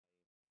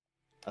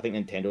I think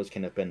Nintendo's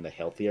kind of been the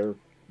healthier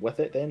with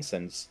it then,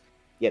 since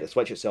yeah, the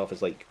Switch itself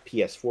is like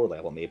PS4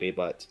 level maybe,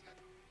 but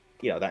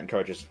that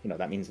encourages,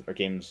 that means that their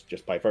games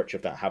just by virtue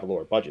of that have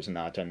lower budgets and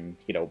that, and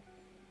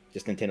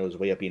just Nintendo's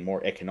way of being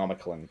more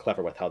economical and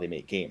clever with how they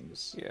make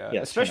games. Yeah, Yeah, it's kind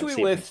of especially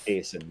saving with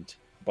space and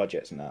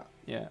budgets and that.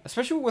 yeah,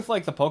 especially with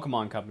like the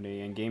Pokemon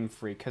Company and Game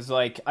Freak, because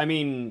like I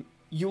mean,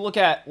 you look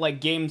at like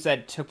games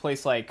that took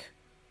place like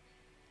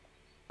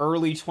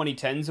early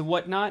 2010s and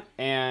whatnot,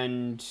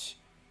 and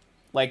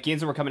like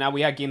games that were coming out.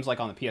 We had games like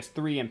on the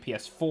PS3 and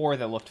PS4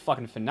 that looked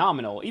fucking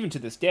phenomenal, even to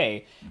this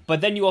day.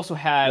 But then you also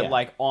had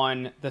like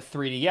on the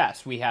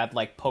 3DS, we had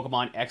like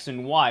Pokemon X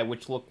and Y,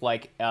 which looked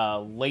like a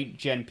late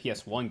gen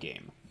PS1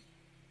 game.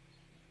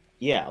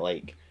 Yeah,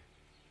 like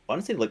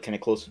honestly, like kind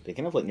of close. They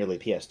kind of like nearly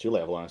PS2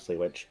 level, honestly.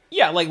 Which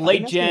yeah, like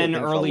late gen,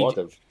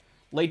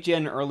 late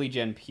gen, early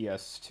gen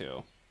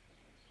PS2.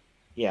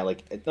 Yeah,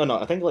 like no,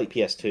 I think like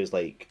PS2 is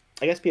like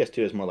I guess PS2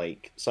 is more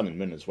like Sun and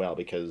Moon as well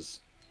because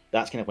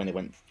that's kind of when they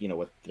went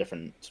with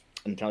different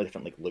entirely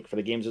different like look for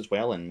the games as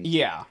well and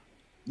yeah,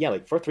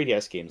 like for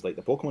 3DS games like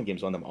the Pokemon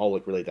games on them all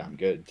look really damn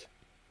good.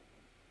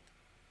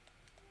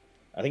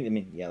 I think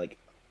like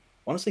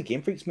honestly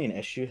Game Freak's main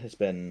issue has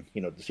been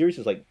the series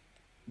is like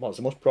it's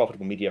the most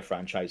profitable media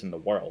franchise in the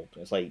world.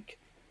 It's like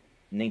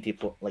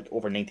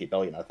over 90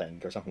 billion I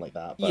think or something like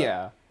that. But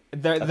yeah.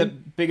 The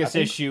biggest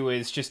issue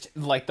is just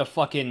like the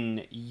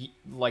fucking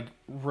like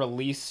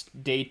release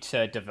date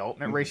to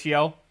development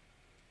ratio.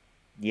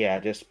 Yeah,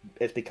 just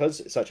it's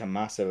because it's such a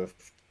massive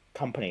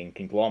company and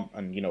conglomerate,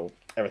 and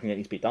everything that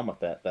needs to be done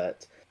with it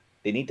that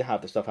they need to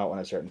have the stuff out on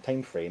a certain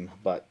time frame.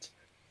 But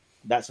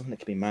that's something that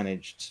can be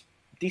managed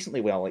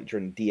decently well, like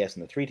during the DS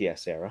and the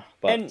 3DS era.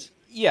 But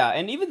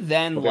and even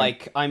then,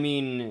 like I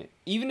mean,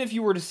 even if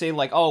you were to say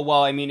like, oh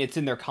well, I mean, it's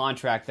in their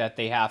contract that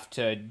they have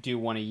to do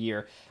one a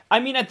year. I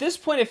mean, at this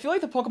point, I feel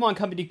like the Pokemon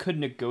Company could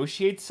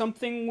negotiate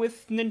something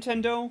with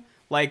Nintendo,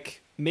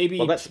 like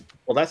maybe. That's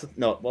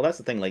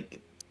the thing.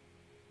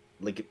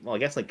 I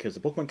guess because the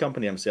Pokemon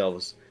Company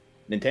themselves,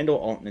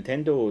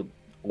 Nintendo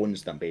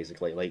owns them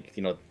basically. Like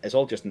it's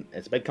all just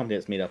it's a big company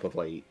that's made up of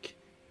like,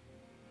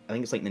 I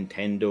think it's like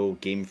Nintendo,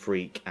 Game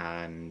Freak,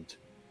 and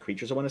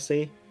Creatures. I want to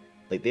say,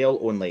 like they all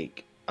own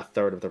like a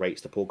third of the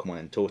rights to Pokemon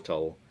in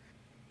total,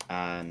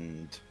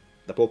 and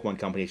the Pokemon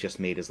Company is just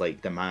made as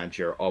like the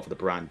manager of the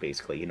brand,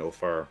 basically.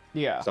 For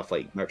stuff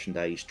like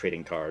merchandise,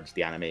 trading cards,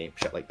 the anime,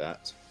 shit like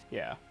that.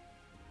 Yeah,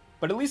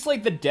 but at least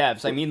like the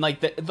devs, I mean,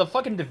 like the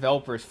fucking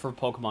developers for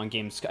Pokemon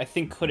games, I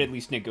think could at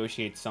least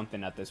negotiate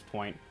something at this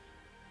point.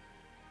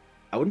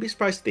 I wouldn't be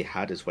surprised if they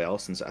had as well,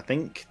 since I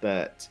think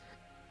that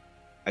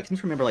I can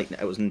remember like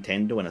it was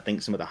Nintendo, and I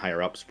think some of the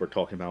higher ups were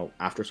talking about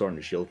after Sword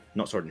and Shield,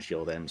 not Sword and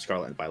Shield,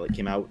 Scarlet and Violet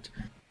came out.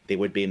 They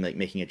would be like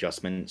making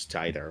adjustments to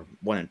either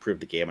one improve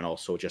the game and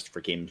also just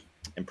for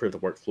improve the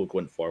workflow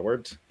going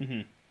forward.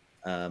 Mm-hmm.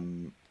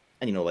 And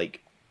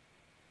like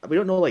we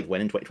don't know like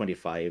when in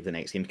 2025 the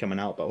next game's coming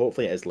out, but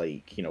hopefully it is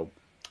like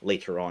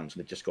later on, so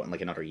they've just gotten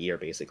like another year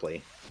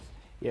basically.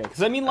 Yeah,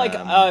 because I mean like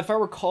if I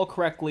recall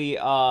correctly,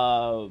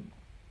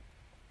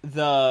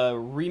 the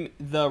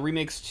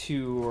remakes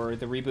to or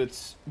the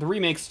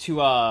remakes to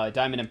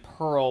Diamond and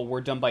Pearl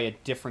were done by a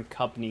different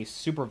company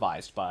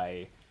supervised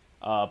by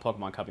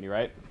Pokemon Company,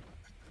 right?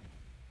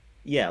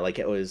 Yeah, like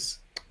it was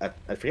I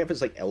forget if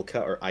it's like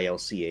ILCA or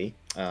ILCA.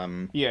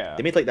 Yeah,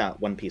 they made like that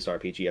One Piece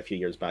RPG a few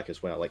years back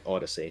as well, like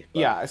Odyssey. But,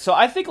 yeah, so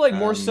I think like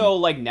more so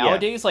like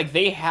nowadays, like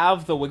they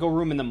have the wiggle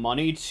room and the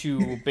money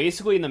to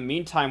basically in the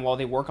meantime while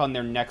they work on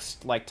their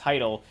next like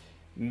title,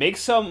 make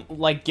some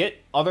like get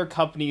other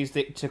companies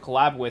to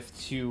collab with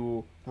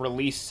to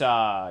release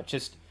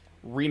just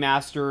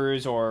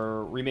remasters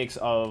or remakes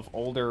of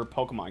older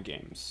Pokemon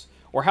games,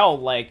 or hell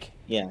like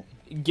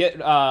get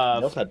they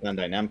also had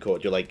Bandai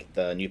Namco do like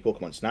the new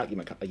Pokemon Snap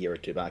game a year or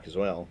two back as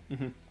well.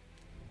 Mm-hmm.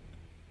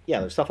 Yeah,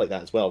 there's stuff like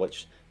that as well,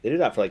 which they do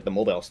that for like the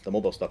mobile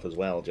stuff as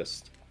well.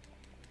 Just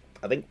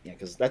I think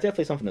because that's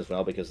definitely something as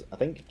well, because I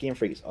think Game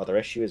Freak's other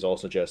issue is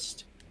also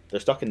just they're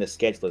stuck in this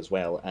schedule as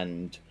well,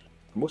 and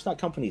for most of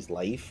that company's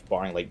life,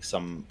 barring like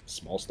some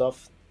small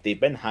stuff, they've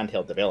been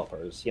handheld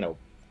developers,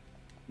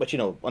 which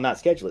on that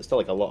schedule it's still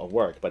like a lot of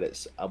work, but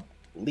it's a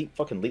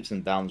leaps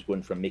and bounds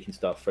going from making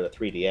stuff for the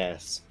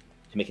 3DS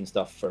to making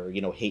stuff for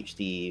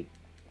HD,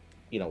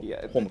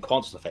 home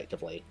consoles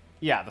effectively.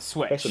 Yeah, the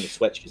Switch. Especially on the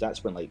Switch, because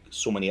that's when like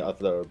so many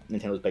other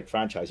Nintendo's big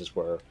franchises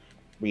were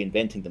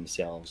reinventing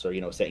themselves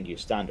or setting new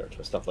standards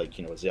with stuff like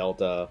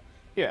Zelda,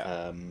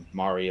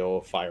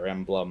 Mario, Fire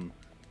Emblem,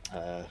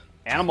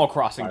 Animal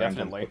Crossing, Fire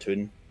definitely. Emblem,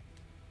 Platoon.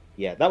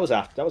 Yeah, that was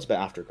a bit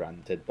after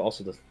granted, but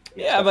also but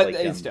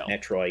like, still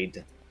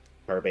Metroid,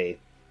 Kirby,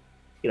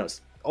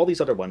 all these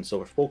other ones.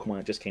 So for Pokemon,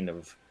 it just kind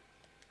of,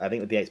 I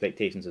think with the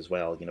expectations as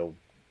well,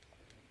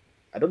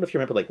 I don't know if you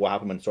remember like what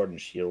happened when Sword and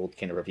Shield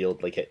kind of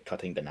revealed like it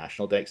cutting the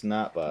national decks and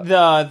that, but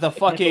the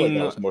fucking like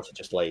that was more to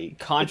just like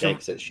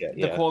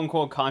the quote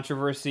unquote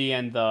controversy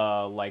and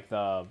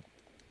the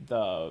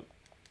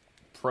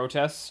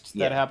protest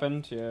that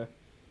happened. Yeah.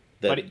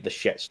 but The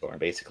shitstorm,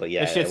 basically. the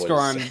Yeah, it was.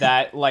 shitstorm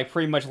that like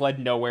pretty much led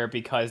nowhere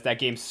because that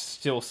game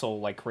still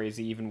sold like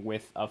crazy, even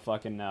with a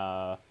fucking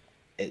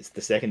It's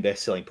the second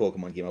best-selling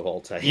Pokemon game of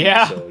all time,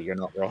 yeah. so you're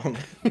not wrong.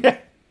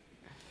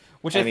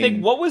 Which I I think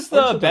mean, what was I'm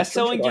the sure best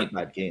I'm sure selling there game?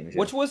 aren't bad games. Yeah.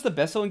 Which was the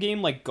best selling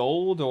game, like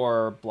Gold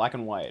or Black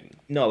and White?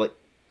 No, like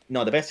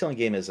no, the best-selling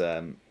game is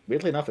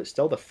weirdly enough, it's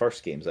still the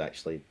first games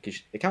actually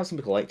because it counts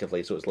them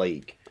collectively. So it's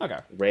like Okay.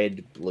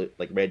 red,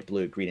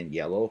 blue, green, and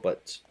yellow,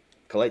 but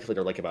collectively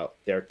they're like about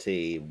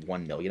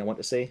 31 million. I want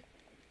to say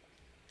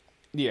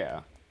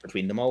Yeah.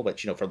 between them all, but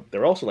for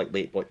they're also like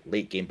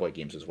late Game Boy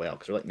games as well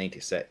because they're like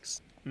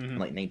 96 and Mm-hmm.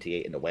 like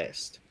 98 in the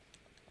West.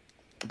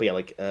 But yeah,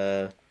 like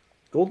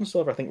Gold and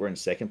Silver, I think were in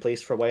second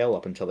place for a while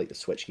up until like the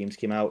Switch games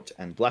came out,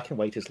 and Black and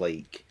White is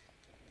like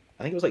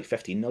I think it was like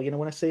 15 million. I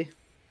want to say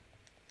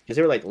because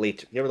they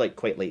were like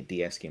quite late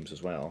DS games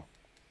as well.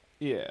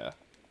 Yeah.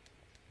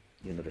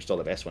 Even though they're still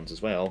the best ones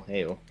as well.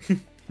 Heyo.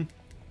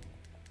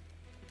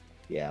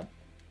 Yeah.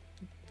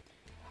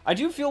 I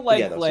do feel But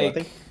yeah, like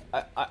though, so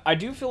I think I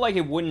do feel like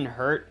it wouldn't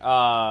hurt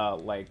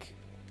like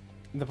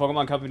the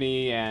Pokemon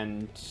Company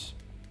and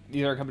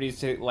these other companies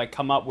to like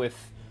come up with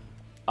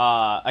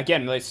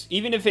again, like,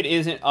 even if it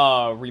isn't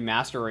a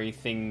remaster or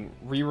anything,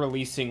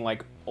 re-releasing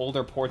like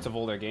older ports of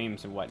older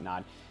games and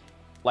whatnot.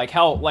 Like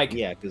how like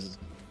yeah, because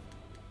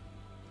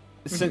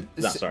since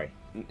sorry.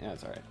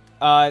 that's all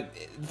right.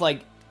 It's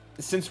like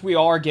since we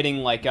are getting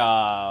like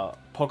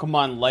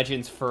Pokemon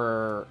Legends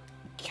for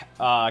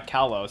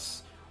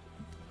Kalos,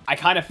 I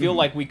kind of feel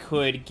like we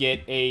could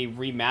get a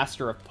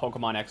remaster of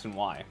Pokemon X and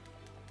Y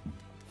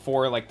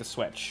for like the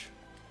Switch.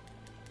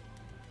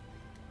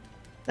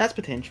 That's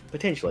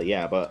potentially,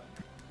 yeah, but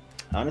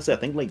honestly, I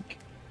think like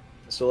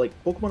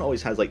Pokemon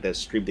always has like this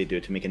stream they do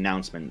to make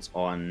announcements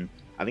on.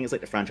 I think it's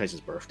like the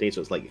franchise's birthday,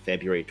 so it's like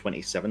February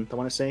 27th. I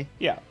want to say.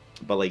 Yeah.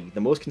 But like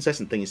the most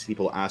consistent things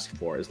people ask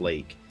for is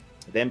like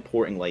them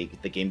porting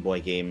like the Game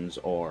Boy games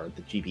or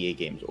the GBA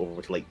games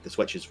over to like the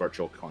Switch's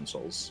virtual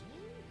consoles,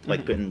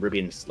 like putting Ruby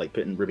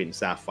and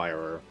Sapphire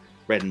or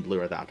Red and Blue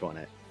or that on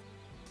it.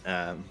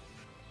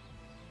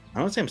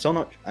 Honestly, I'm still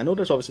not. I know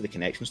there's obviously the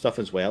connection stuff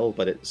as well,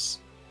 but it's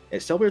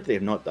still weird that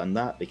they've not done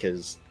that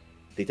because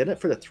they did it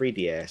for the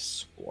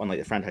 3DS on like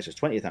the franchise's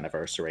 20th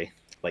anniversary,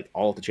 like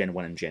all the Gen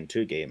 1 and Gen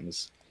 2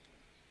 games.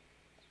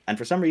 And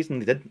for some reason,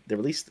 they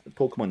released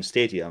Pokemon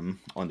Stadium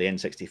on the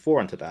N64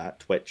 onto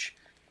that, which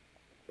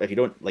if you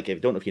don't know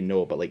if you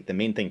know, but like the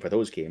main thing for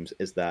those games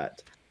is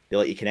that they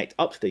let you connect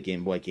up to the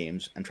Game Boy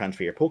games and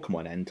transfer your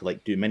Pokemon in to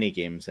like do mini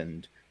games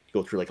and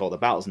go through like all the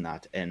battles and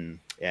that in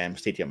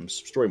Stadium's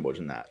story modes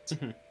and that.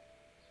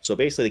 So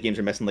basically, the games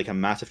are missing like a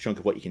massive chunk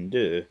of what you can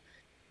do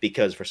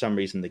because for some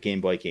reason the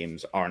Game Boy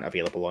games aren't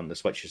available on the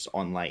Switches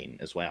online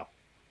as well.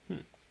 All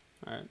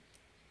right.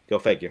 Go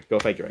figure,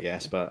 I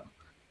guess. But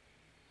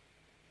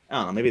I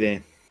don't know. Maybe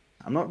they.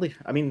 I'm not really.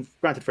 I mean,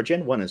 granted, for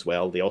Gen 1 as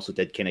well, they also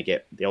did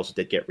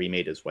get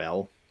remade as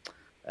well.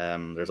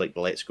 There's like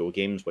the Let's Go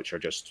games, which are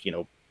just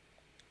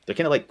they're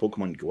kind of like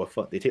Pokemon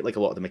Go. They take like a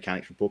lot of the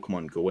mechanics from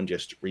Pokemon Go and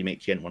just remake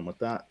Gen 1 with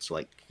that. So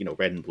like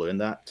Red and Blue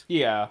and that.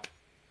 Yeah.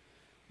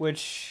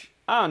 Which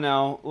I don't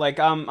know. Like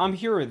I'm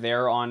here or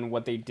there on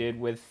what they did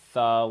with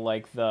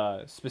like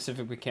the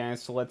specific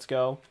mechanics to Let's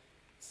Go.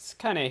 It's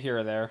kind of here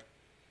or there.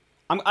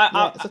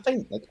 It's a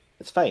thing. Like,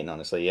 it's fine,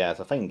 honestly. Yeah, it's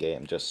a fine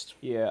game. Just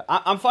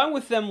I'm fine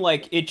with them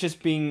like it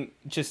just being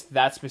just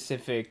that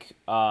specific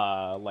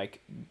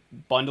like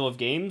bundle of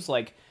games.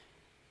 Like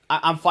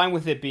I'm fine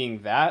with it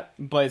being that,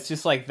 but it's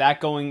just like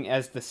that going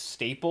as the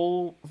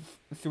staple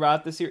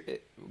throughout this year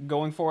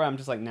going forward. I'm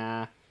just like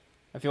nah.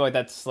 I feel like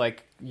that's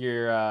like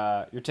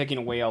you're taking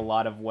away a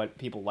lot of what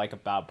people like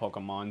about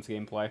Pokemon's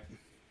gameplay.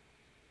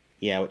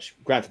 Yeah, which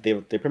granted they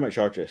pretty much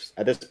are just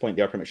at this point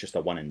they are pretty much just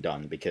a one and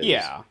done because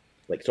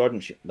like Sword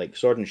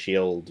and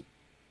Shield,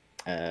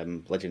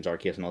 Legends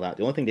Arceus and all that.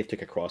 The only thing they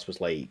took across was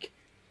like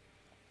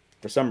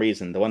for some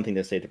reason the one thing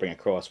they said to bring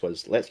across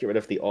was let's get rid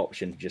of the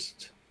option to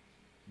just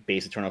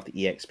basically turn off the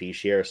EXP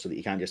share so that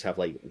you can't just have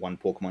like one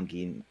Pokemon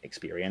game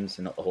experience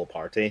and not the whole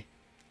party.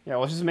 Yeah,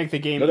 let's just make the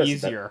game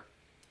easier.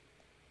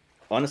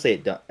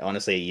 Honestly,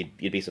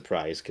 you'd be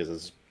surprised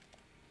because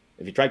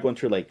if you try going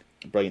through like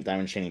Brilliant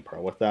Diamond, Shining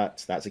Pearl with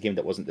that, that's a game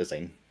that wasn't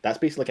designed. That's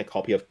basically like a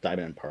copy of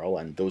Diamond and Pearl,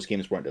 and those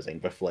games weren't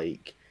designed with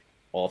like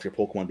all of your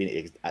Pokemon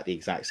being at the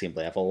exact same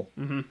level.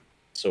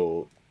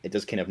 So it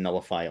does kind of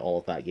nullify all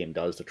of that game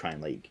does to try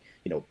and like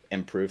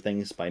improve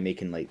things by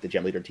making like the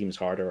gym leader teams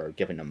harder or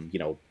giving them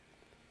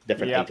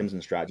different items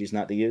and strategies and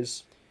that they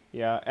use.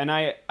 Yeah, and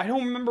I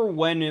don't remember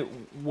when it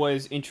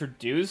was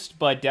introduced,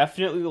 but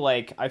definitely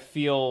like I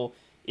feel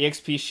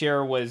EXP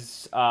share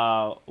was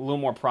a little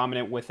more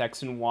prominent with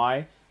X and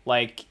Y.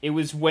 Like it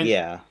was when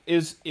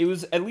it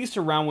was at least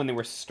around when they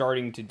were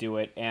starting to do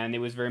it, and it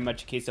was very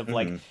much a case of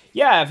like,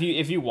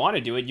 if you want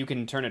to do it, you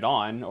can turn it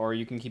on or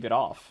you can keep it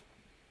off.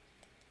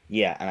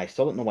 Yeah, and I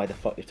still don't know why the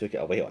fuck they took it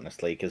away,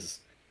 honestly, because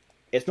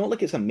it's not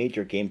like it's a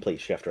major gameplay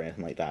shift or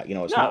anything like that.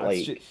 It's not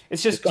like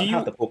it's just do you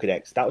have the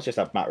Pokédex? That was just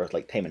a matter of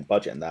like time and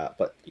budget and that,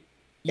 but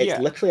it's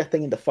literally a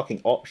thing in the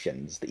fucking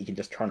options that you can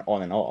just turn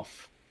on and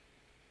off.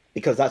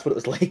 because that's what it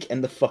was like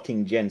in the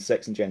fucking Gen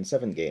 6 and Gen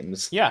 7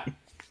 games. Yeah.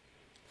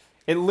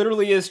 It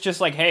literally is just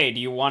like, hey, do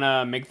you want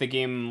to make the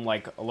game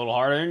like a little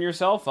harder on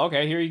yourself?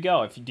 Okay, here you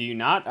go. If you do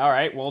not, all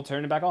right, we'll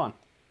turn it back on.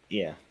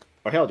 Yeah.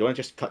 Or hell, do you want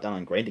to just cut down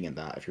on grinding in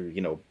that if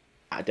you're,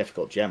 at a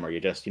difficult gem, or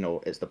you're just,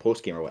 it's the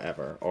post game or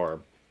whatever,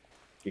 or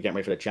you're getting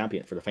ready for the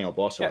champion for the final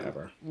boss or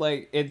whatever.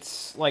 Like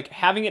it's like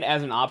having it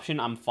as an option,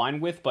 I'm fine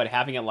with, but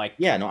having it like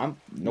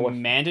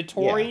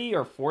mandatory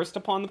or forced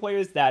upon the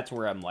players, that's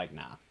where I'm like,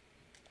 nah.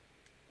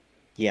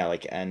 Yeah,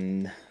 like,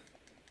 and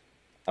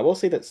I will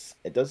say that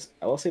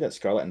I will say that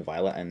Scarlet and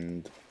Violet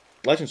and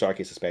Legends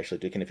Arceus especially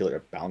do kind of feel like they're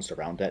balanced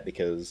around it,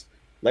 because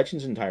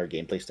Legends' entire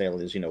gameplay style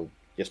is,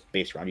 just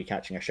based around you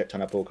catching a shit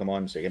ton of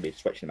Pokemon, so you're gonna be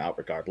switching them out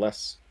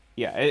regardless.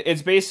 Yeah,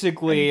 it's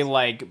basically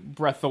like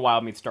Breath of the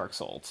Wild meets Dark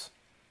Souls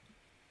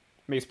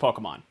meets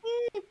Pokemon.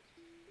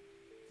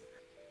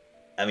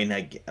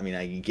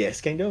 I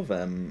guess kind of.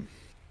 I'm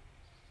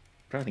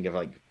trying to think of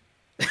like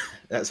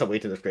that's a way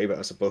to describe it,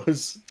 I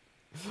suppose.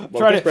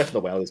 Well, I guess Breath of the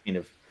Wild is kind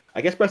of.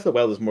 I guess Breath of the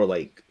Wild is more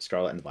like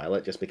Scarlet and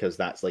Violet, just because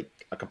that's like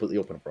a completely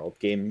open world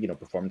game,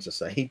 performance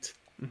aside.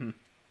 Mm-hmm.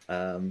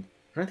 I'm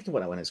trying to think of what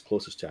that one is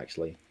closest to,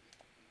 actually.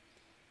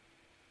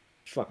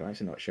 Fuck, I'm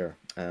actually not sure.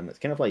 It's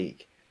kind of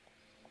like,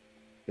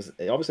 because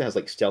it obviously has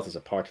like stealth as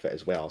a part of it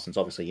as well, since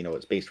obviously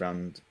it's based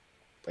around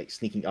like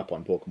sneaking up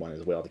on Pokemon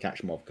as well to catch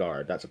them off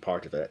guard. That's a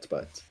part of it,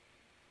 but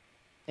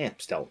yeah,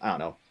 still, I don't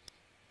know.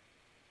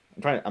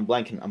 I'm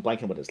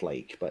blanking what it's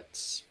like,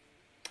 but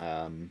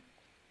I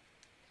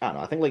don't know.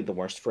 I think like the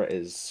worst for it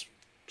is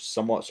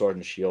somewhat Sword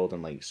and Shield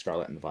and like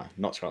Scarlet and Violet,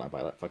 not Scarlet and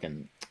Violet,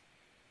 fucking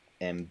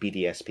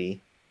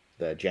BDSP,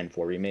 the Gen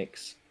 4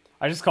 remakes.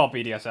 I just call it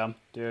BDSM,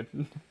 dude.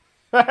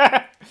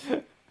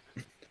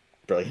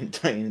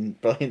 Brilliant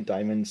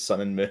Diamond,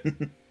 Sun and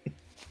Moon.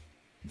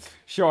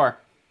 Sure.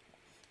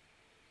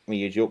 I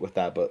mean, you joke with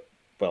that, but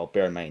well,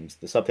 bear in mind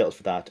the subtitles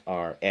for that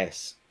are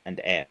S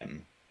and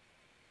M.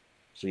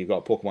 So you've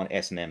got Pokemon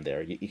S and M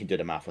there. You can do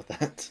the math with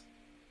that.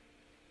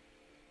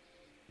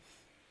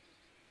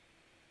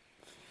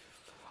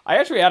 I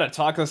actually had a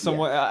talk with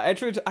someone. Yeah. I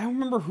don't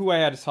remember who I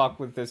had to talk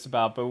with this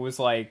about, but it was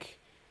like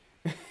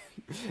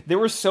they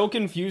were so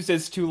confused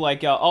as to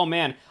like, oh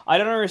man, I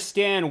don't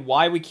understand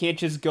why we can't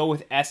just go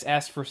with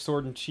SS for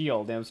Sword and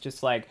Shield. And it was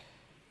just like,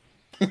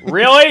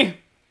 really,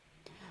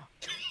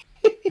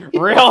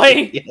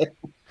 really.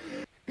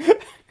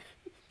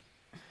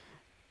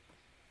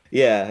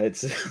 Yeah,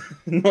 it's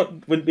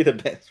wouldn't be the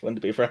best one,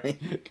 to be frank.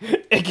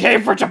 It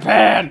came from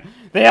Japan.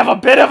 They have a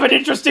bit of an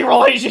interesting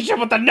relationship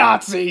with the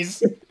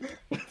Nazis.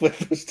 With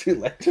those two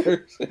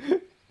letters.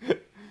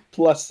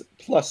 Plus,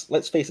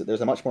 let's face it,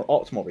 there's a much more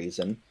optimal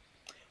reason.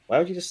 Why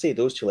would you just say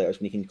those two letters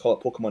when you can call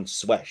it Pokemon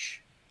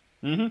Swish?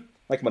 Mm-hmm.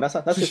 Like, come on,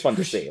 that's just fun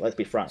to say. Let's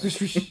be frank.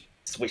 Swish.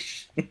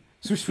 Swish.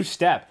 Swish, swish,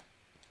 stab.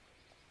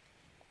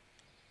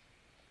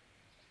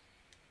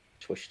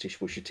 Swishity,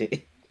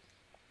 swishity.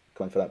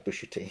 Going for that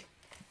bushity.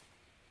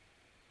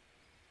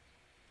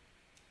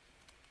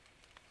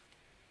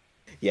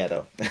 Yeah,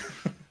 though.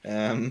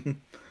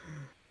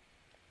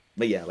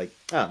 But yeah, like,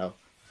 I don't know.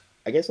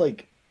 I guess,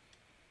 like,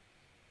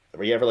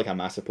 were you ever, like, a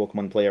massive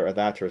Pokemon player or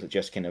that, or is it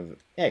just kind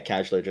of,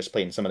 casually just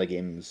playing some of the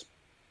games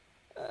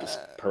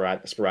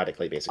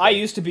sporadically, basically? I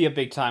used to be a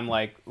big-time,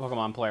 like,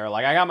 Pokemon player.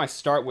 Like, I got my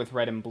start with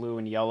Red and Blue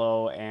and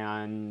Yellow,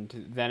 and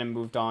then it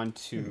moved on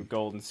to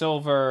Gold and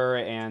Silver,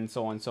 and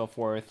so on and so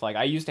forth. Like,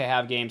 I used to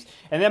have games,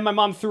 and then my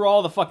mom threw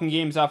all the fucking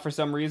games out for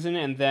some reason,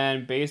 and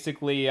then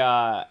basically,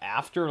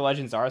 after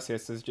Legends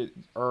Arceus,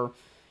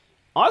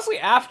 honestly,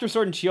 after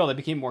Sword and Shield, I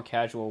became more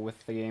casual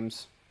with the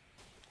games.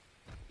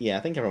 Yeah, I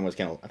think everyone was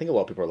I think a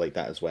lot of people are like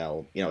that as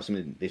well. They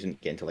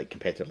didn't get into, like,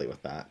 competitively with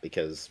that,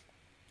 because,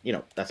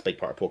 that's a big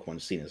part of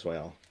Pokemon's scene as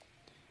well.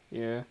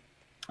 Yeah.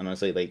 And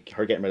honestly, like,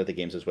 her getting rid of the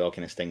games as well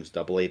kind of stings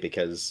doubly,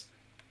 because,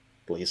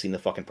 well, you've seen the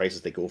fucking prices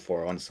they go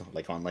for on,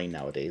 like, online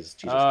nowadays.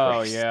 Jesus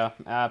Christ. Oh, yeah.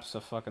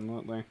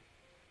 Abso-fucking-lutely.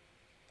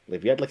 Like,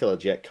 if you had, like, a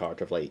legit card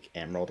of, like,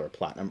 Emerald or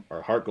Platinum,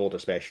 or Heart Gold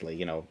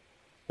especially,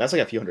 that's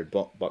like a few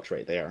 $100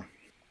 right there.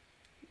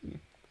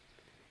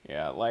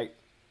 Yeah, like,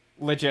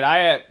 legit,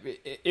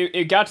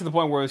 it got to the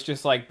point where it was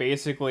just like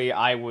basically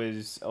I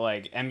was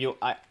like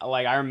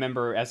I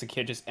remember as a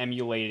kid just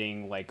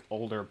emulating like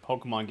older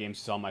Pokemon games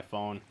just on my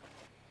phone.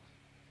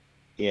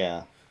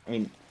 Yeah, I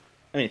mean,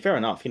 fair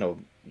enough.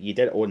 You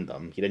did own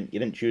them. You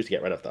didn't choose to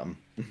get rid of them.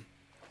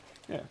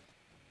 Yeah.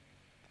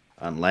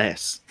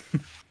 Unless.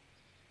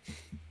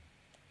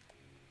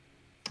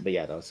 But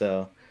yeah, though.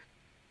 So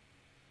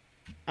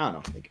I don't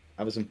know. Like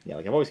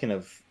I've always kind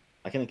of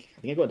I think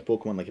I got into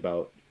Pokemon like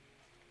about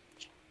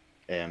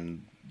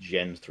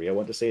Gen 3, I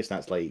want to say, so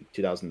that's like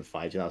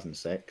 2005,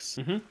 2006.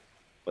 Mm-hmm.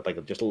 But like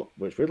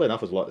which weirdly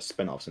enough was a lot of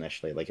spin-offs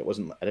initially. Like I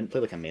didn't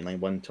play like a mainline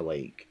one to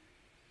like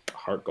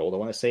Heart Gold, I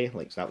want to say.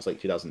 Like, so that was like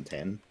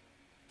 2010.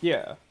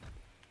 Yeah.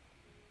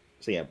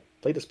 So yeah,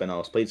 played the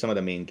spin-offs, played some of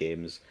the main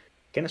games.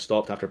 Kind of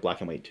stopped after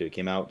Black and White 2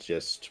 came out.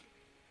 Just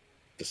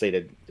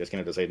kind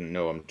of decided,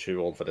 no, I'm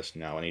too old for this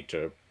now. I need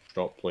to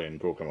stop playing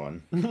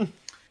Pokemon.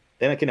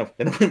 then I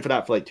went for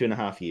that for like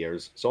 2.5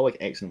 years. Saw like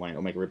X and Y and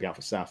Omega Ruby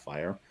Alpha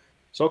Sapphire.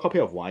 Saw a copy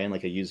of Y in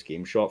like a used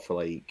game shop for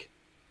like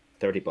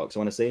 $30, I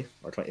want to say,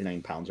 or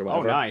 £29 or Oh,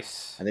 whatever.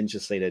 nice. And then I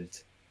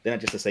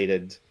just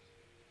decided,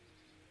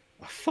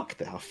 oh, fuck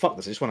this. Oh, fuck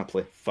this. I just want to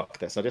play. Fuck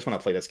this. I just want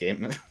to play this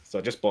game. So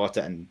I just bought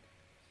it and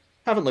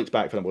haven't looked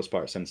back for the most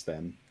part since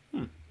then.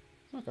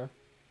 Okay. It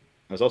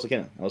was also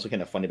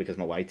kind of funny because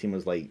my Y team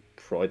was like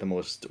probably the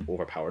most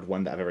overpowered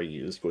one that I've ever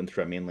used going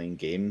through a mainline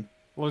game.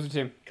 What was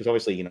your team? Because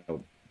obviously,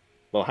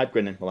 I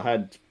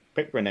had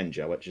picked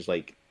Greninja, which is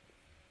like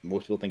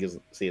most people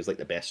is like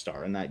the best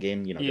star in that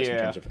game. Just in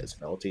terms of its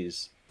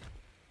abilities.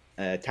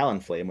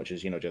 Talonflame, which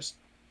is just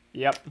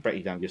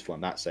pretty damn useful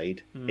on that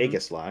side.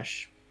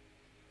 Aegislash.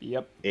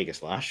 Yep.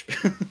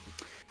 Aegislash.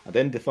 And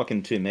then the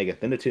two mega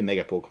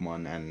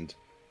Pokemon and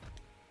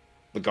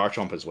the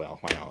Garchomp as well.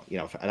 Why not?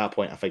 At that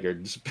point I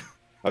figured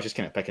I was just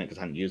kind of picking it because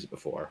I hadn't used it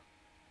before.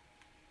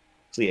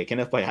 So yeah, kind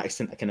of by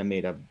accident, I kind of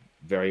made a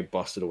very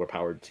busted,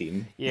 overpowered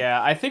team.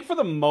 Yeah, I think for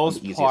the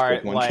most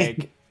part, Pokemon like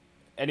game.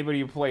 anybody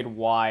who played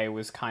Y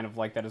was kind of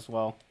like that as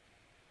well.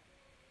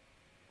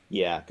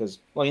 Yeah, because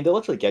they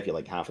literally give you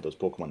like half of those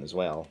Pokemon as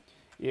well.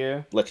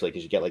 Yeah. Literally,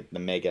 because you get like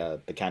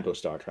the Kanto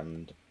starter,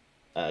 and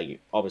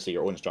obviously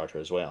your own starter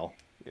as well.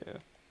 Yeah.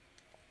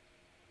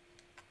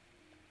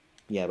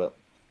 Yeah, but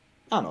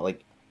I don't know.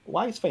 Like,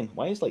 Y is fine.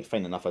 Y is like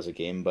fine enough as a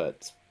game,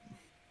 but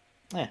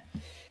I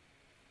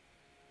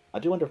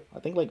do wonder. I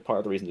think like part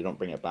of the reason they don't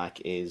bring it back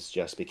is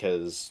just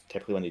because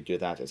typically when they do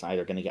that, it's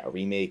either going to get a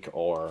remake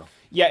or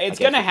it's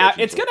gonna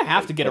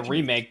have to get a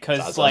remake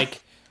because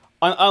like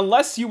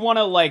unless you want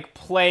to like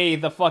play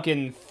the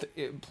fucking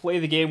play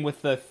the game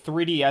with the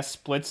 3DS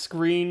split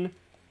screen,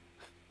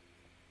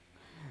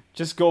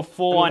 just go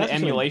full on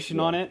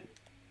emulation on it.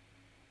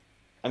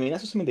 I mean,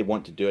 that's just something they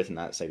want to do it in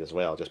that side as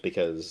well, just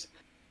because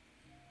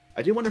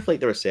I do wonder if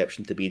like the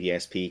reception to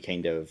BDSP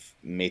kind of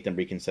made them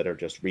reconsider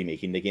just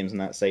remaking the games on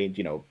that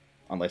side,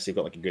 unless they've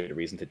got like a good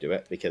reason to do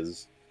it,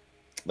 because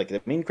like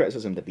the main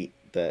criticism that the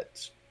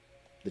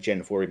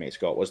Gen 4 remakes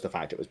got was the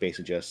fact it was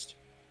basically just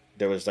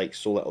there was like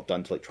so little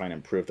done to like try and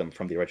improve them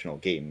from the original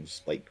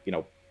games. Like,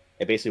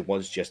 it basically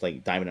was just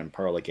like Diamond and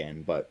Pearl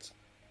again, but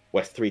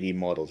with 3D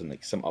models and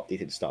like some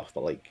updated stuff,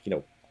 but like,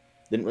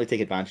 didn't really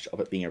take advantage of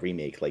it being a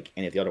remake like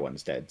any of the other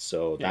ones did.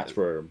 So that's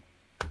where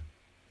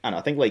I don't know,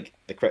 I think like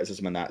the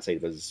criticism on that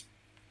side was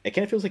it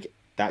kind of feels like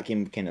that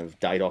game kind of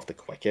died off the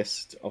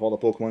quickest of all the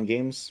Pokemon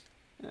games.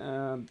 It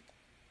kind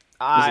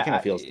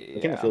of feels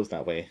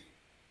that way.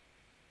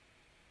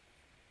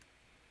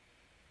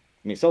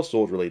 I mean, it still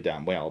sold really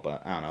damn well,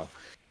 but I don't know.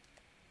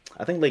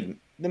 I think like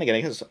then again,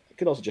 I guess it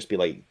could also just be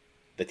like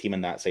the team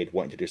on that side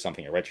wanting to do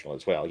something original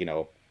as well,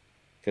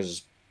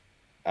 because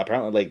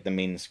apparently like the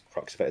main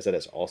crux of it is that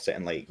it's all set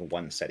in like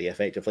one city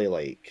effectively,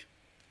 like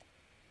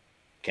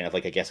kind of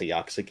like I guess a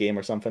Yakuza game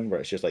or something, where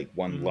it's just like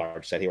one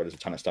large city where there's a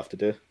ton of stuff to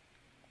do.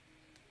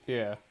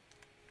 Yeah.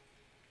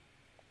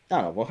 I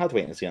don't know, we'll have to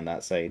wait and see on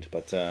that side,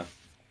 but I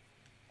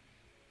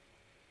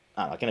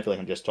don't know, I kind of feel like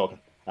I'm just talking.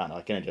 I don't know,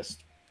 I kind of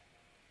just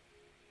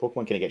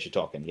Pokemon kind of gets you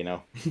talking,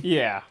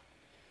 Yeah.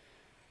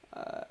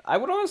 I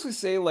would honestly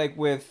say like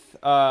with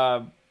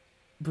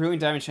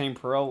Brilliant Diamond Shining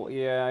Pearl,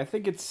 I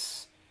think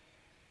it's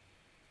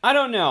I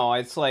don't know.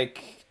 It's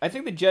like I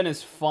think the gen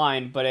is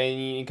fine, but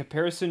in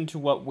comparison to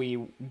what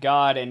we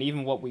got and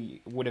even what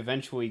we would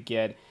eventually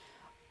get,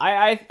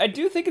 I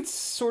do think it's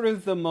sort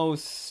of the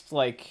most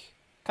like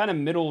kind of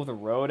middle of the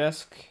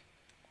road-esque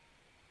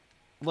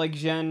like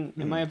gen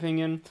in my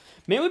opinion.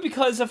 Mainly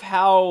because of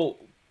how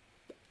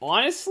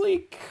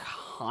honestly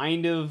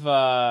kind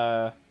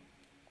of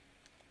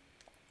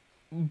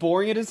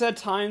boring it is at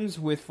times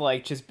with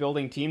like just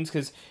building teams,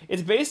 because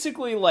it's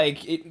basically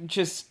like it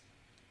just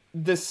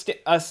there's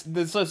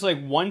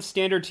like one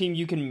standard team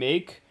you can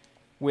make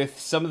with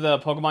some of the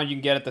Pokemon you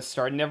can get at the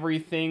start and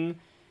everything,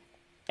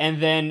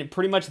 and then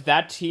pretty much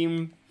that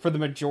team for the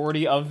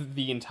majority of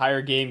the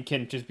entire game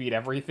can just beat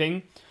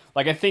everything.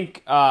 Like I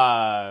think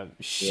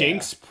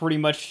Shanks pretty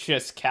much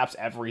just caps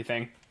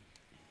everything.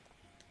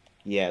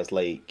 Yeah, it's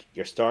like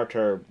your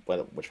starter,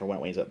 whichever one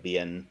it ends up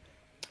being,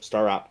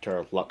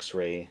 Staraptor,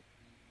 Luxray,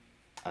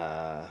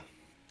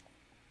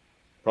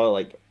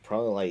 probably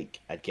like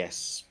I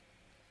guess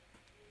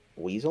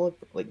Weasel,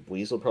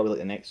 probably like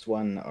the next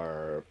one,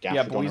 or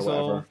Gastrodon or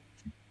whatever.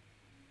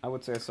 I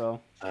would say so.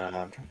 I'm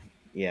trying to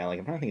think,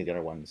 I'm trying to think of the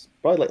other ones.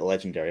 Probably like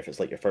Legendary if it's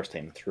like your first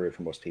time through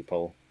for most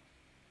people,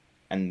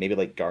 and maybe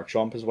like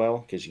Garchomp as well,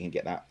 because you can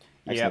get that.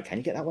 Actually, can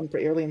you get that one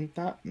pretty early in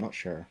that? I'm not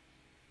sure.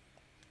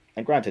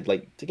 And granted,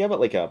 like to give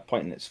it like a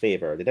point in its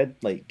favor, they did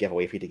like give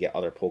away for you to get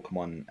other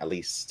Pokemon at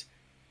least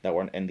that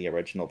weren't in the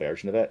original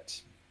version of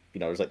it.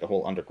 There's like the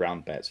whole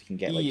underground bit, so you can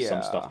get like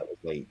some stuff that was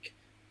like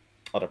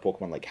other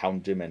Pokemon like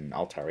Houndoom and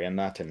Altaria and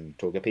that, and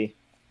Togepi.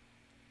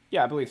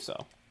 Yeah, I believe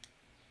so.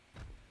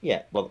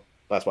 Yeah, well,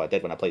 that's what I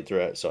did when I played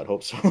through it, so I'd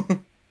hope so.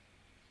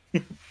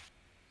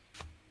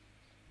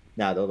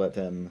 Nah, though, but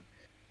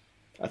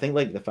I think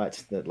like the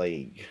fact that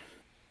like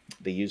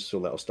they use so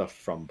little stuff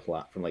from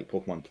like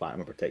Pokemon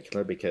Platinum in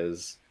particular,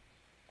 because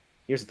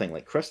here's the thing,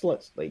 like Crystal,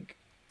 it's like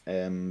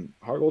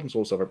Heart Gold and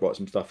Soul Silver brought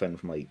some stuff in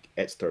from like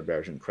its third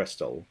version,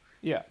 Crystal,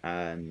 Yeah.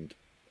 and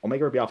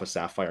Omega Ruby Alpha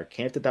Sapphire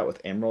kind of did that with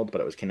Emerald,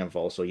 but it was kind of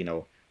also, doing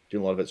a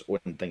lot of its own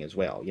thing as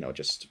well.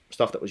 Just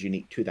stuff that was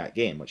unique to that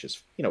game, which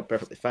is,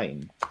 perfectly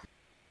fine.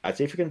 I'd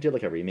say if you're going to do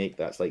like a remake,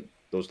 that's like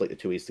those like the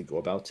two ways to go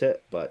about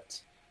it.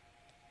 But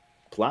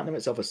Platinum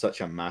itself is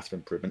such a massive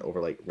improvement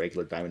over like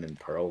regular Diamond and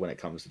Pearl when it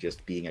comes to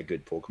just being a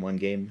good Pokemon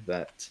game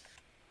that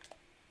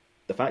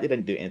the fact they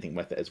didn't do anything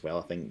with it as well,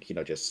 I think,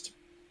 just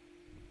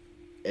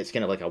it's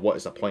kind of like a what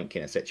is the point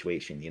kind of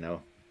situation,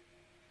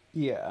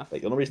 Yeah.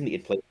 Like the only reason that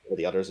you'd play with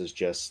the others is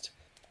just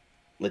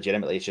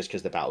legitimately it's just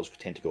because the battles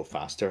tend to go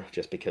faster,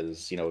 just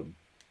because,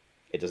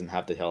 it doesn't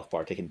have the health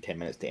bar taking 10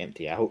 minutes to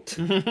empty out.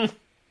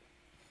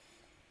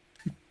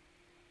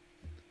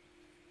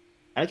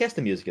 And I guess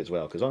the music as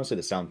well, because honestly,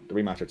 the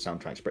remastered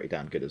soundtrack's pretty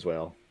damn good as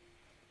well.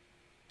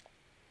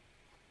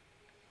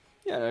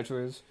 Yeah, it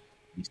actually is.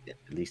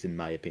 At least in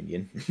my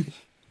opinion.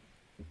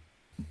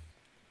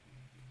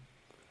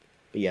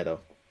 But yeah, though.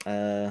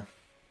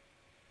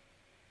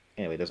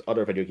 Anyway, there's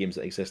other video games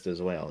that exist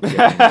as well. Do you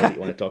have anything that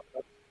you want to talk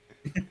about?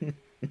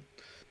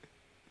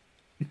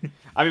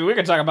 I mean, we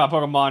could talk about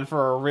Pokemon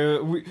for a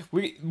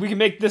we can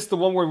make this the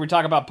one where we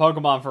talk about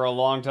Pokemon for a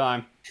long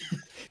time.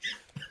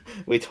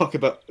 We talk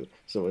about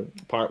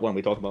part 1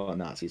 we talk about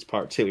Nazis,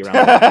 part 2 we round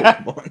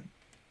up Pokemon.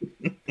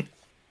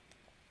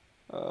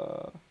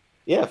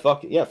 Yeah,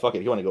 fuck it.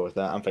 If you want to go with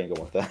that, I'm fine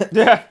going with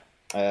that.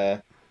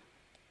 Yeah.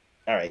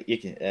 All right, you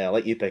can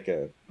let you pick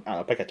a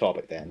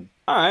topic then.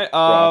 All right.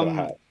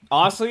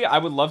 Honestly, I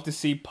would love to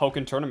see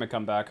Pokken Tournament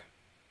come back.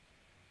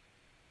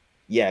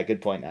 Yeah,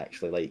 good point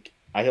actually. Like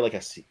I feel like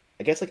I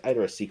guess like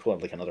either a sequel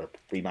and like another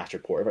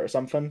remastered port of it or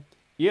something.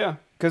 Yeah,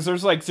 because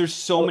there's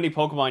so many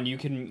Pokemon you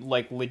can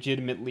like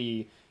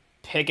legitimately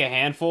pick a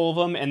handful of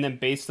them and then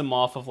base them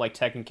off of like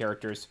Tekken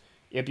characters.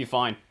 It'd be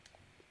fine.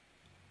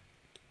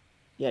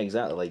 Yeah,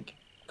 exactly. Like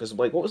because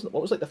like what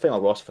was like the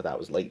final roster for that? It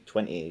was like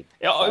 20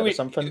 or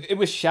something. It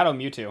was Shadow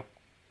Mewtwo.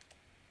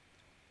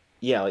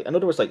 Yeah, like I know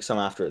there was like some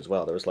after as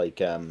well. There was like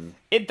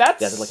that's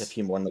there's like a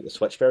few more in like the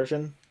Switch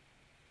version.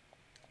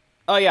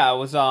 Oh yeah, it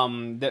was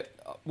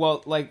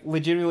well, like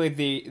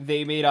legitimately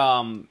they made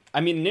I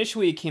mean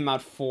initially it came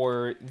out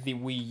for the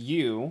Wii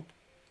U,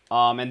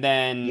 and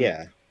then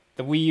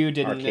the Wii U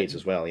didn't arcades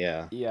as well,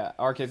 yeah. Yeah,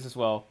 arcades as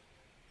well.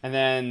 And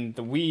then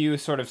the Wii U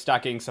sort of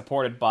stopped getting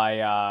supported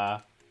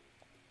by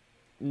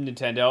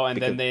Nintendo,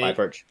 and then they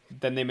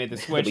made the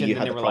Switch, the Wii U and then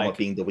had they the were problem like of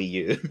being the Wii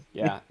U.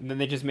 yeah, and then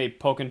they just made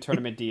Pokken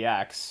Tournament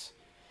DX.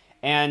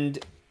 And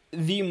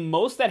the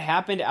most that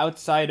happened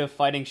outside of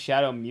fighting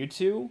Shadow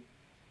Mewtwo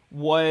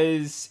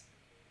was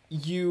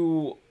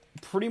you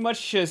pretty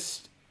much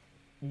just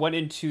went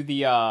into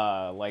the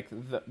like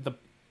the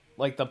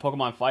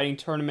Pokemon fighting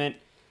tournament,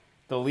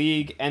 the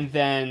league, and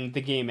then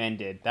the game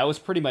ended. That was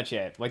pretty much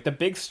it. Like the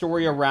big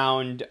story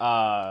around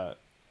the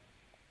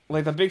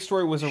big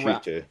story was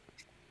around Mewtwo.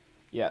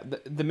 Yeah,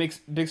 the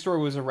big story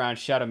was around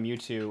Shadow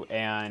Mewtwo,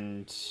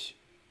 and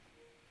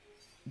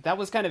that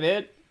was kind of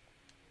it.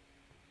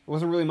 There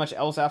wasn't really much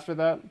else after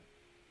that.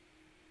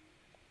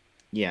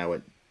 Yeah,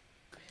 like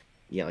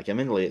I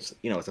mean, really, it's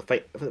it's a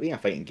fight. If it being a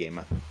fighting game,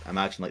 I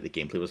imagine like the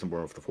gameplay was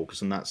more of the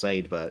focus on that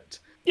side. But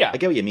yeah, I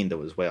get what you mean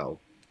though as well.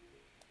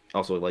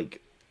 Also,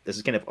 like this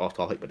is kind of off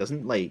topic, but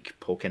doesn't like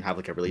Pokken have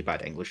like a really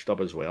bad English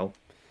dub as well?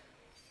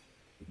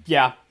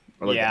 Yeah,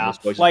 or, like, yeah.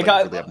 Voices, like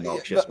really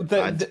obnoxious.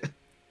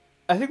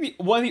 I think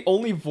one of the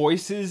only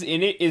voices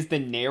in it is the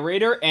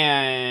narrator,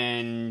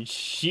 and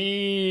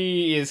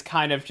she is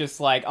kind of just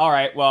like, all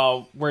right,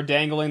 well, we're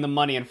dangling the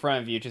money in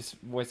front of you, just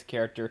voice the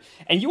character.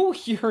 And you'll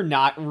hear her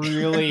not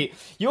really,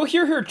 you'll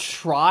hear her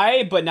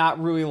try, but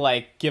not really,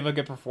 like, give a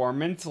good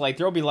performance. Like,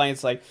 there'll be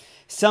lines like,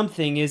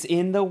 something is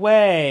in the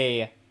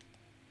way.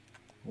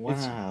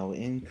 Wow,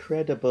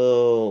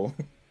 incredible.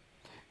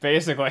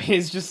 Basically,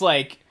 it's just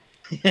like...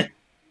 yeah,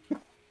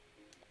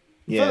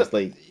 it's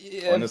like,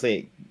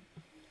 honestly...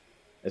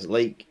 Is it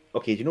like,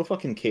 okay, do you know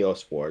fucking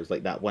Chaos Wars?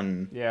 Like that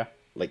one,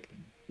 like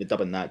the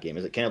dub in that game.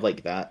 Is it kind of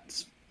like that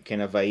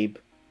kind of vibe?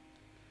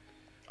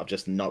 Of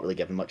just not really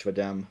giving much of a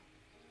damn?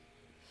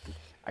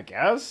 I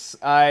guess.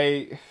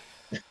 I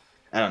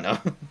don't know.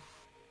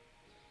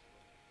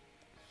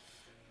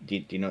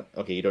 do you know?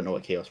 Okay, you don't know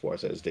what Chaos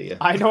Wars is, do you?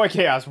 I know what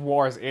Chaos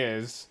Wars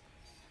is.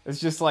 It's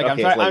just like,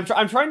 okay,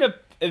 I'm trying to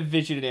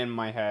envision it in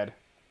my head.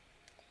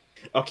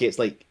 Okay, it's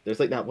like, there's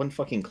like that one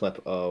fucking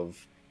clip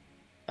of,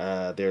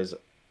 there's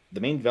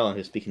the main villain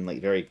who's speaking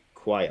like very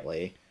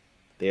quietly.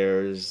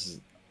 There's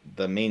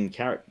the main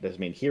character, there's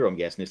the main hero, I'm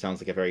guessing, who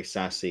sounds like a very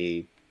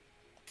sassy,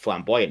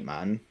 flamboyant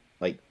man.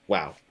 Like,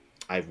 wow,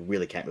 I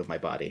really can't move my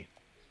body.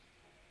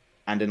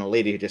 And then a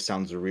lady who just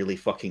sounds really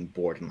fucking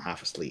bored and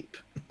half asleep.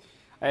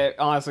 I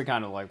honestly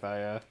kind of like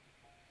that,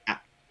 yeah.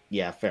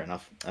 Yeah, fair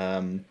enough.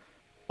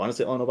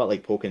 Honestly, all I know about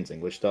like Pokken's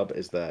English dub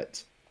is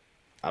that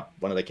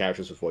one of the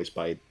characters was voiced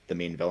by the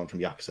main villain from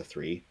Yakuza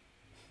 3.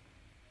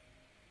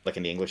 Like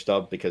in the English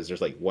dub, because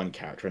there's like one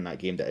character in that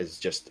game that is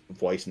just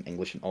voiced in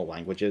English in all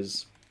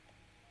languages.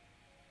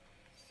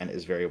 And it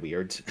is very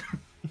weird.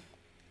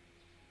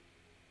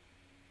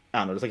 I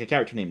don't know. There's like a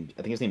character named,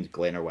 I think his name's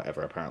Glenn or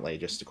whatever. Apparently,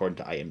 just according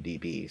to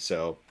IMDb.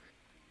 So,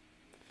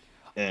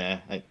 I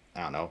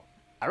don't know.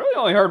 I really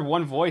only heard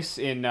one voice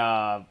in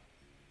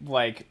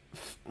like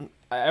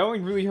I only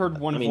really heard I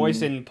one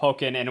voice mean, in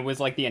Pokken, and it was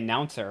like the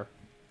announcer.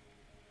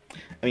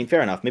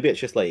 fair enough. Maybe it's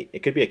just like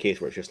it could be a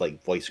case where it's just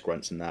like voice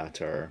grunts and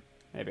that, or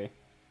Maybe.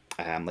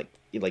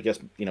 like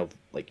just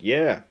like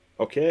yeah,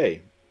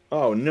 okay,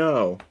 oh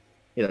no,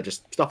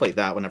 just stuff like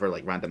that. Whenever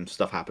like random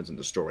stuff happens in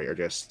the story, or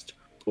just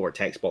or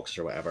text boxes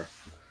or whatever.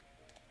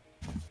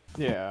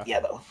 Yeah. Yeah,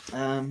 though.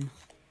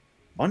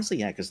 Honestly,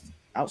 yeah, because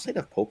outside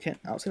of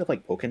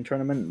like Pokken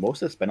tournament,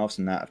 most of the spin-offs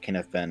in that have kind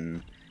of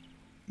been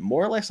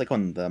more or less like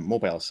on the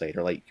mobile side,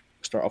 or like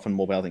start off on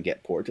mobile and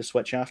get ported to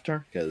Switch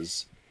after.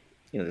 Because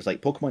there's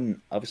like Pokemon,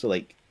 obviously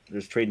like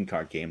there's trading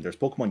card game, there's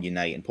Pokemon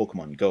Unite and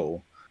Pokemon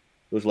Go.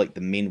 Those are like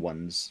the main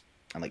ones,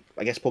 and like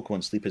I guess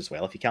Pokemon Sleep as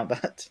well if you count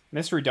that.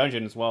 Mystery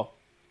Dungeon as well.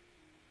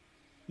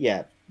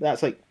 Yeah,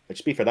 that's like,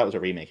 to be fair, that was a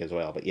remake as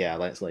well. But yeah,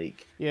 that's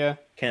like Yeah.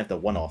 kind of the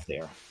one-off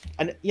there,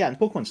 and yeah, and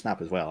Pokemon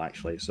Snap as well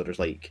actually. So there's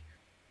like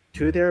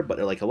two there, but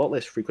they're like a lot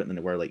less frequent than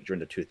they were like during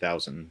the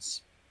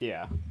 2000s.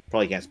 Yeah.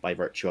 Probably guess by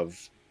virtue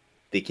of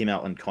they came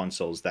out on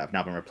consoles that have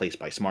now been replaced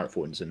by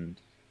smartphones and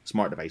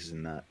smart devices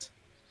and that.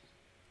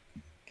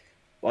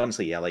 But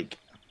honestly, yeah, like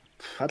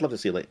I'd love to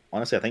see like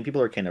honestly, I think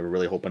people are kind of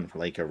really hoping for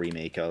like a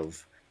remake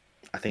of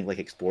I think like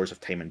Explorers of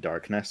Time and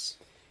Darkness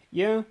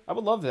Yeah, I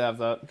would love to have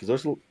that. because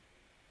those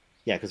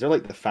yeah, because they're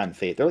like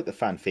they're like the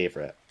fan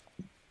favorite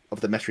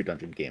of the Mystery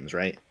Dungeon games,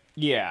 right?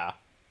 Yeah.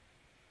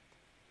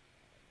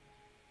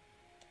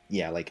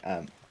 Yeah, like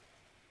and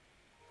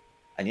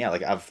yeah,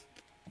 like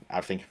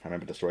I think I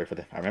remember the story for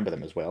I remember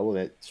them as well.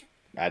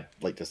 I'd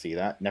like to see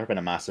that. Never been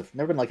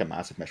like a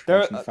massive Mystery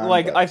There, Dungeon fan.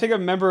 like, But I think I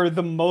remember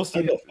the most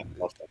I love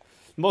them.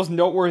 most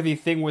noteworthy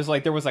thing was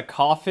like there was a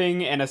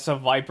coughing and a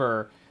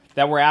Seviper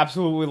that were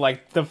absolutely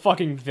like the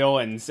fucking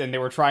villains, and they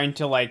were trying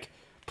to like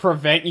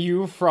prevent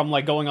you from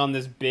like going on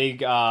this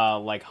big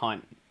like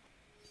hunt.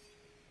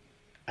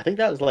 I think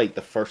that was like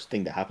the first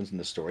thing that happens in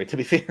the story. To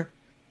be fair,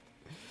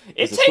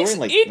 It the takes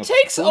story, like,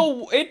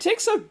 it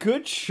takes a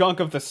good chunk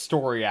of the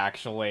story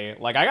actually.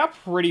 Like I got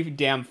pretty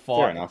damn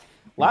far. fair enough.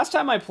 Last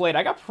time I played,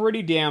 I got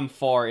pretty damn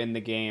far in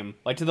the game,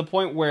 like to the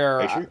point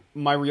where Are you sure?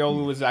 my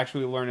Riolu was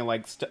actually learning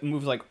like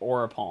moves like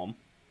Aura Palm.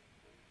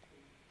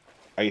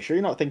 Are you sure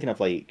you're not thinking of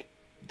like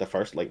the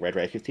first like Red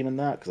Rescue team in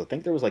that? Because I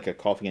think there was like a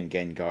Coughing and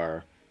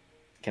Gengar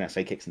kind of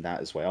sidekicks in that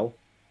as well.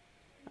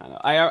 I don't know.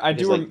 I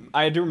Because, do like,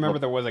 I do remember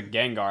there was a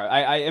Gengar.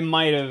 I it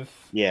might have.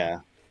 Yeah,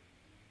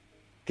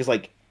 because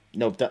like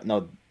no,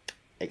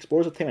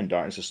 Explorers of Time and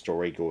Darkness'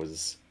 story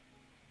goes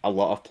a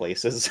lot of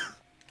places.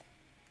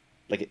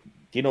 Like,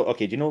 do you know?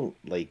 Okay, do you know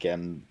like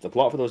the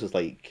plot for those is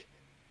like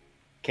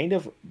kind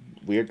of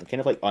weird, kind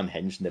of like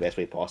unhinged in the best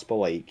way possible,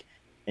 like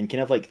in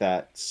kind of like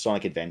that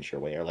Sonic Adventure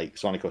way or like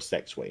Sonic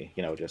 06 way,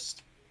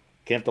 just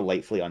kind of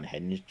delightfully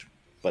unhinged,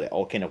 but it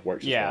all kind of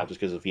works as Yeah. well just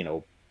because of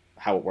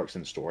how it works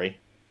in the story.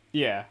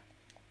 Yeah.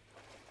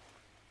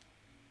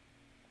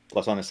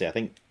 Plus, honestly, I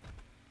think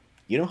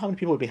how many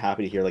people would be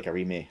happy to hear like a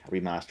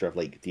remaster of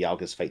like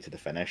Dialga's Fight to the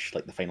Finish,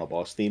 like the final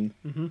boss theme.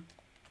 Mm-hmm.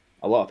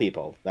 A lot of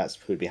people. That's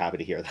who'd be happy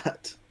to hear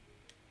that.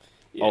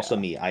 Yeah. Also,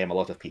 me. I am a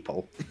lot of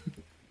people.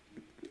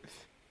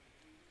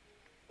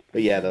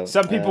 But yeah, though.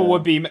 Some people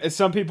would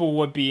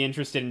be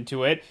interested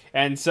into it,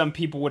 and some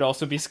people would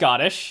also be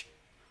Scottish.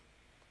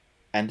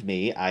 And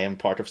me. I am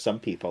part of some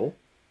people.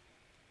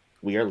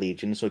 We are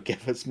legion, so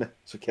give us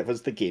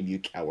the game, you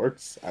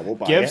cowards. I will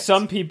buy it. Give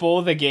some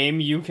people the game.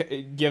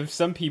 Give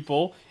some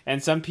people,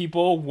 and some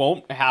people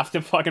won't have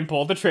to fucking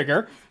pull the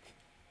trigger.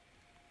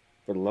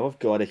 For the love of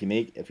God, if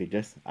you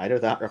just either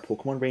that or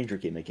Pokemon Ranger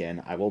game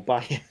again, I will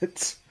buy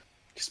it.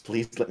 Just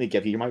please let me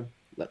give you my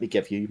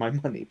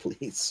money,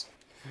 please.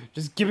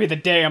 Just give me the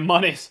damn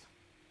monies.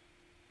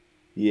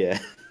 Yeah.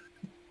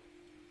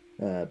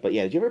 But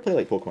yeah, did you ever play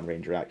like Pokemon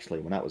Ranger actually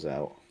when that was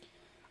out?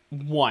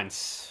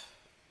 Once.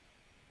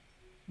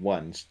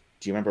 Once.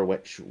 Do you remember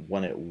which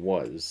one it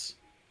was?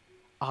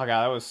 Oh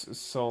god, that was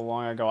so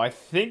long ago. I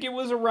think it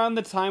was around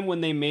the time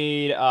when they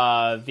made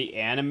the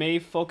anime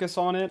focus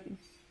on it.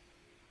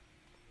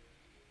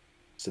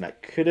 So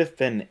that could have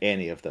been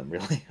any of them,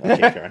 really.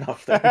 Okay, fair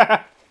enough then.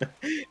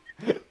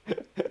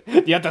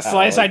 You have the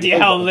slightest idea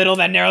how little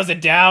that narrows it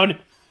down.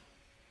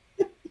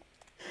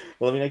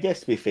 Well, I mean, I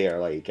guess to be fair,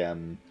 like,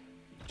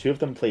 two of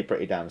them play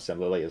pretty damn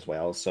similarly as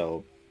well,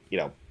 so,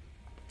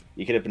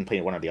 you could have been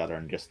playing one or the other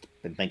and just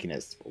been thinking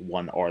it's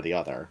one or the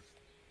other.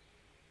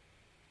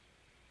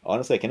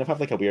 Honestly, I kind of have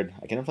like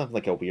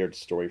a weird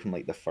story from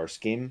like the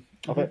first game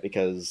of it,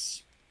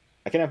 because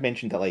I kind of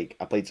mentioned that like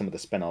I played some of the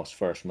spin-offs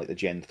first from like the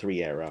Gen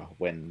 3 era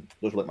when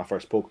those were like my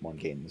first Pokemon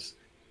games.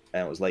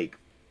 And it was like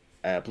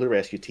Blue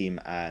Rescue Team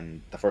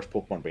and the first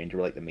Pokemon Ranger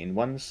were like the main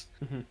ones.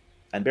 Mm-hmm.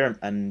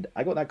 And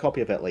I got that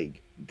copy of it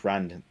like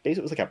basically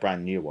it was like a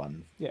brand new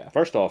one. Yeah.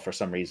 First off, for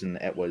some reason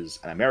it was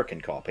an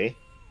American copy,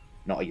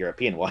 not a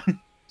European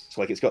one.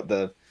 So like it's got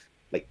the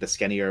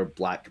skinnier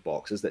black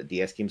boxes that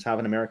DS games have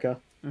in America.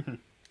 Mm-hmm.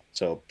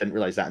 So didn't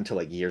realize that until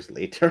like years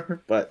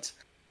later. But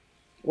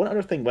one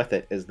other thing with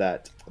it is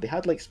that they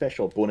had like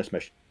special bonus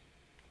missions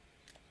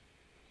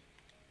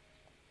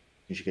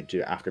you could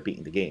do after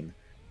beating the game,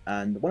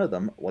 and one of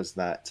them was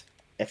that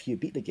if you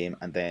beat the game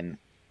and then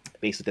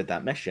basically did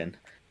that mission,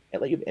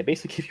 it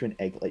basically gives you an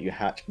egg that let you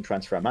hatch and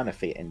transfer a mana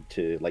fate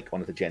into like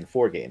one of the Gen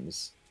 4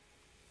 games.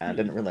 And I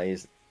didn't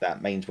realize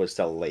that mine was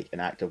still like an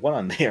active one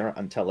on there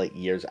until like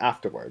years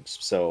afterwards.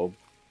 So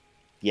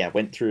yeah,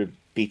 went through,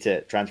 beat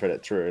it, transferred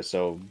it through.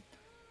 So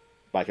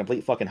by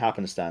complete fucking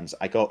happenstance,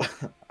 I got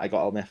I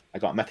got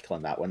a mythical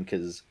in that one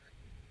because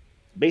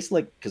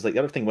basically because like the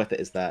other thing with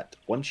it is that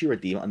once you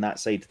redeem it on that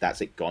side,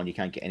 that's it gone. You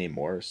can't get any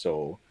more.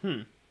 So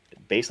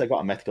basically, I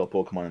got a mythical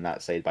Pokemon on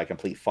that side by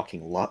complete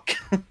fucking luck.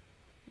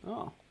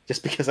 Oh.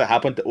 Just because I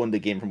happened to own the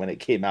game from when it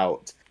came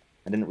out,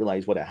 I didn't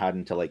realize what it had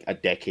until like a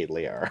decade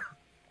later.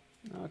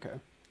 Okay.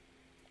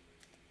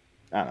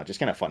 I don't know, just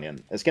kind of funny,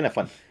 and it's kind of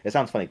fun. It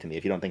sounds funny to me.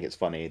 If you don't think it's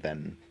funny,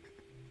 then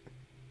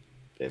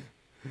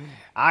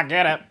I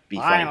get it. be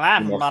I funny. ain't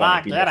laughing, Be more but funny.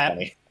 I Be get more it.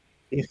 funny.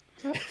 If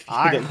you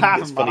I don't ain't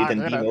think it's laughing, but funny, I then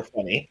get be it. more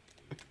funny.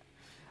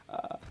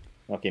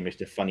 Okay,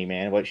 Mr. Funny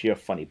Man, what's your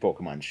funny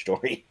Pokemon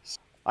story?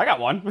 I got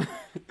one.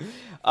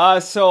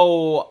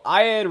 So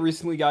I had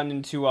recently gotten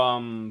into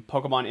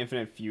Pokemon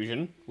Infinite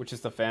Fusion, which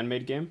is the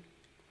fan-made game.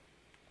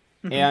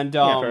 And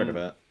Yeah, I've heard of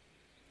it.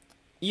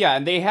 yeah,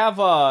 and they have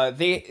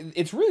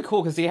it's really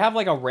cool because they have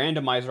like a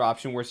randomizer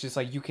option where it's just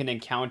like you can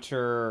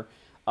encounter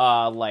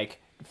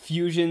like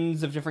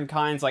fusions of different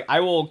kinds. Like I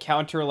will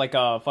counter like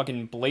a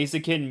fucking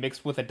Blaziken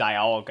mixed with a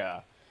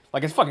Dialga.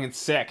 Like it's fucking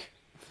sick.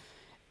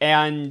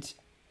 And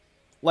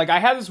like I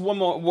had this one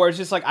moment where it's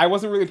just like I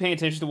wasn't really paying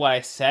attention to what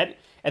I set,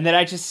 and then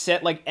I just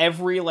set like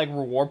every like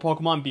reward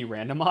Pokemon be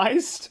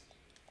randomized.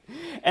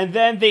 And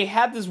then they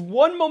had this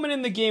one moment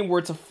in the game where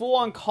it's a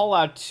full-on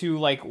call-out to,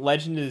 like,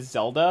 Legend of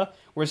Zelda,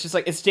 where it's just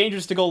like, it's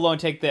dangerous to go alone,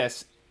 take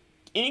this.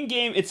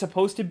 In-game, it's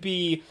supposed to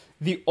be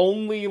the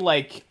only,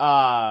 like,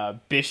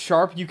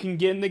 Bisharp you can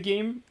get in the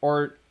game,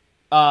 or,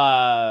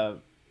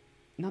 not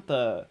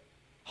the...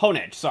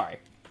 Honedge, sorry.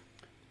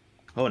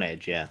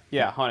 Honedge, yeah.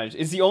 Yeah, Honedge.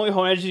 It's the only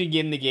Honedge you can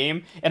get in the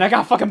game, and I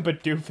got fucking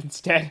Bidoof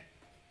instead.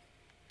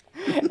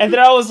 And then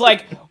I was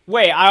like,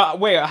 wait, how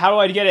do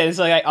I get it? It's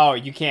like, oh,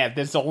 you can't.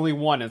 There's only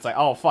one. It's like,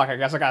 oh, fuck, I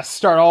guess I gotta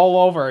start all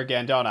over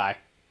again, don't I?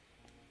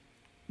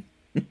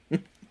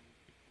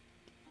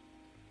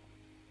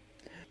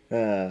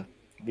 To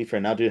be fair,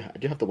 now I do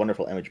have the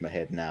wonderful image in my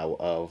head now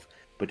of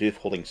Bidoof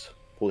holding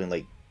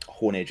like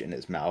Honedge in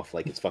its mouth,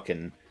 like it's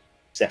fucking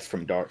Seth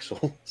from Dark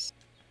Souls.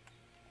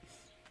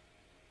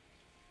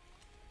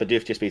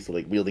 Bidoof just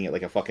basically like wielding it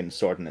like a fucking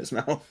sword in its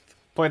mouth.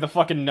 Play the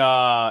fucking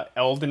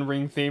Elden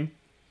Ring theme.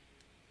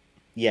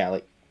 Yeah,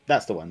 like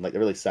that's the one, like the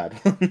really sad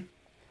one.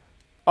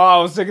 Oh, I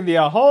was thinking the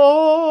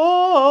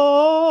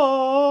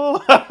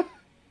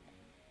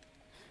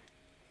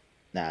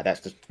Nah,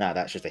 that's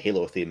just a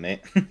Halo theme, mate.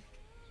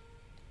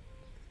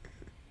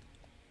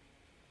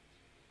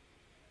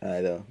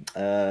 I know.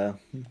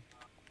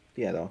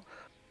 Yeah, though.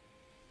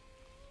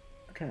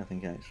 I'm trying to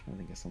think. Actually, I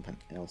think of something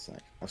else. I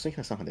was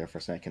thinking of something there for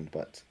a second,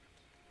 but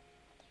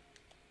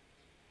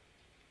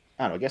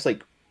I don't know. I guess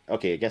like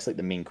okay. I guess like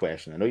the main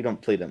question. I know you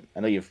don't play them. I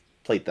know you've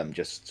played them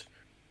just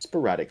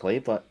sporadically,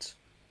 but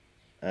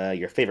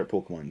your favorite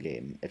Pokemon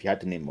game, if you had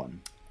to name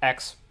one.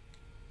 X.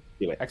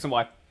 Do it. X and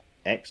Y.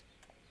 X.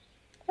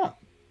 Oh, all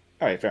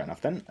right. Fair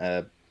enough then.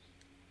 I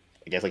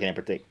guess like any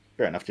particular.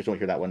 Fair enough. Just don't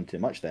hear that one too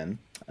much then.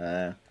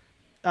 I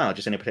don't know.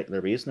 Just any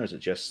particular reason, or is it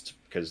just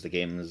because the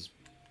games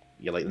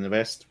you like them the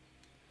best?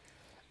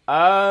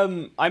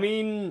 I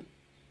mean,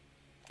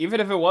 even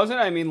if it wasn't,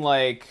 I mean,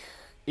 like,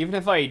 even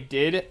if I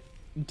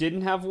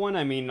didn't have one,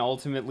 I mean,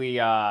 ultimately,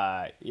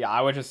 yeah,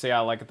 I would just say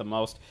I like it the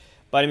most.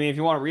 But I mean, if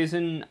you want a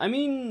reason, I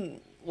mean,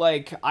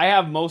 like, I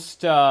have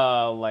most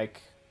like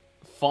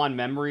fond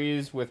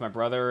memories with my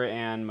brother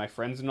and my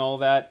friends and all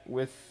that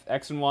with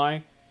X and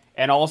Y,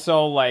 and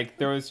also like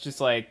there was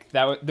just like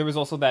that. There was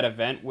also that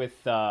event with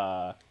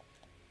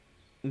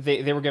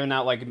they were giving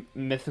out like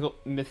myths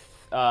and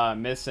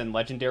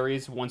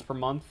legendaries once per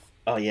month.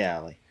 Oh yeah,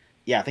 like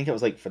yeah, I think it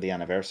was like for the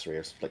anniversary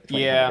or like the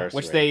 20th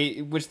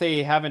anniversary. which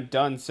they haven't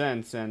done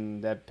since,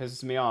 and that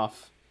pisses me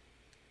off.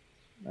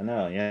 I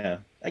know, yeah.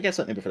 I guess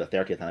like maybe for the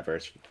 30th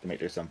anniversary they might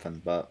do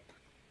something, but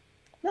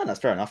no, that's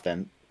fair enough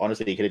then.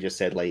 Honestly, you could have just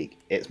said like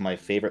it's my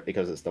favorite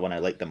because it's the one I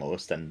like the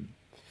most, and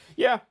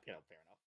Yeah. you know,